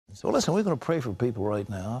So listen, we're going to pray for people right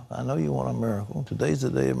now. I know you want a miracle. Today's the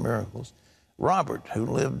day of miracles. Robert, who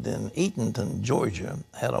lived in Eatonton, Georgia,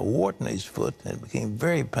 had a wart in his foot, and it became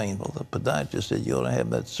very painful. The podiatrist said you ought to have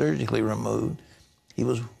that surgically removed. He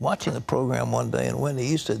was watching the program one day, and Wendy,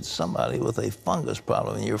 you said somebody with a fungus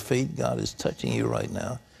problem in your feet, God is touching you right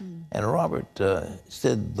now. And Robert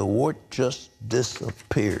said the wart just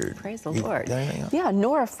disappeared. Praise the Lord. Got anything else? Yeah,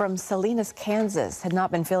 Nora from Salinas, Kansas, had not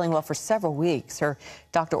been feeling well for several weeks. Her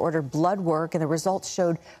doctor ordered blood work, and the results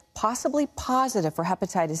showed possibly positive for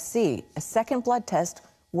hepatitis C. A second blood test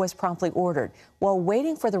was promptly ordered. While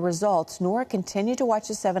waiting for the results, Nora continued to watch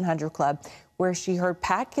the 700 Club, where she heard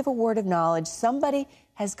Pat give a word of knowledge. Somebody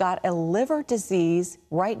has got a liver disease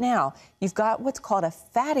right now. You've got what's called a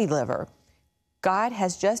fatty liver. God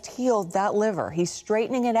has just healed that liver. He's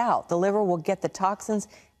straightening it out. The liver will get the toxins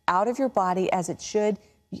out of your body as it should,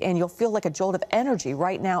 and you'll feel like a jolt of energy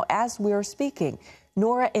right now as we're speaking.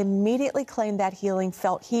 Nora immediately claimed that healing,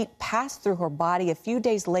 felt heat pass through her body. A few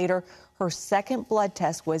days later, her second blood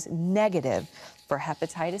test was negative for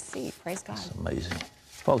hepatitis C. Praise God. That's amazing.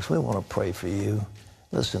 Folks, we want to pray for you.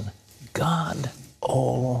 Listen, God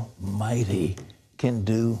Almighty can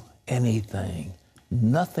do anything.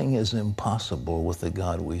 Nothing is impossible with the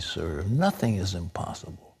God we serve. Nothing is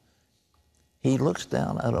impossible. He looks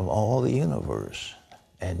down out of all the universe,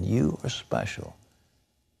 and you are special.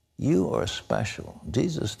 You are special.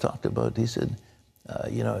 Jesus talked about, he said,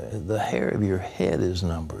 you know, the hair of your head is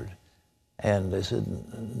numbered. And they said,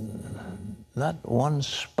 not one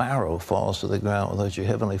sparrow falls to the ground without your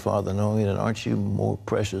heavenly Father knowing it, and aren't you more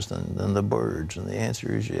precious than the birds? And the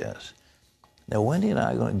answer is yes. Now, Wendy and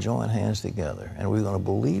I are going to join hands together, and we're going to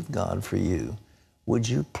believe God for you. Would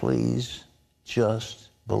you please just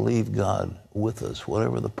believe God with us,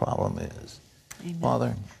 whatever the problem is? Amen.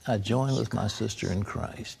 Father, I join with my sister in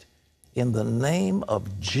Christ. In the name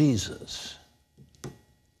of Jesus,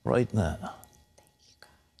 right now,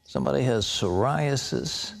 somebody has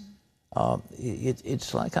psoriasis.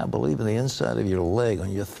 It's like, I believe, in the inside of your leg,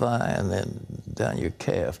 on your thigh, and then down your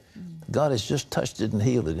calf. God has just touched it and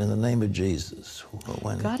healed it in the name of Jesus.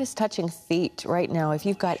 God is touching feet right now. If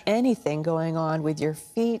you've got anything going on with your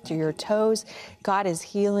feet or your toes, God is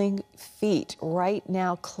healing feet right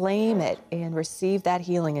now. Claim it and receive that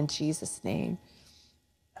healing in Jesus' name.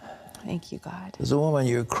 Thank you, God. As a woman,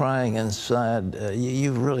 you're crying inside.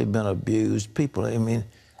 You've really been abused. People, I mean,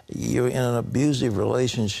 you're in an abusive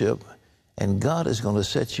relationship, and God is going to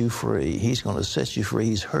set you free. He's going to set you free.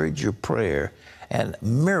 He's heard your prayer, and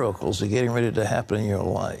miracles are getting ready to happen in your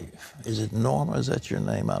life. Is it Norma? Is that your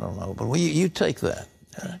name? I don't know. But you take that.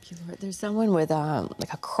 Thank you, Lord. There's someone with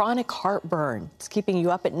like a chronic heartburn. It's keeping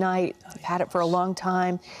you up at night. You've had it for a long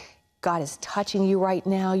time. God is touching you right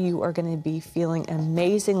now. You are going to be feeling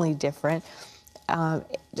amazingly different.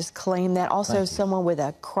 Just claim that. Also, someone with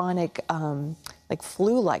a chronic, like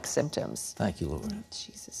flu-like symptoms. Thank you, Lord. In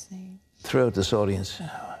Jesus' name. Throughout this audience,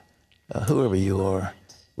 whoever you are,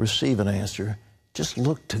 receive an answer. Just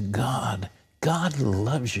look to God. God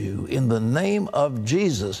loves you. In the name of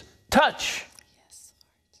Jesus, touch. Yes,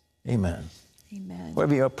 Lord. Amen. Amen.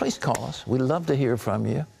 Wherever you are, please call us. We'd love to hear from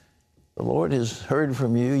you. The Lord has heard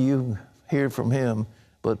from you. You hear from him.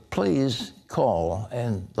 But please call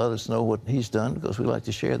and let us know what he's done, because we like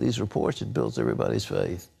to share these reports. It builds everybody's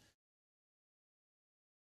faith.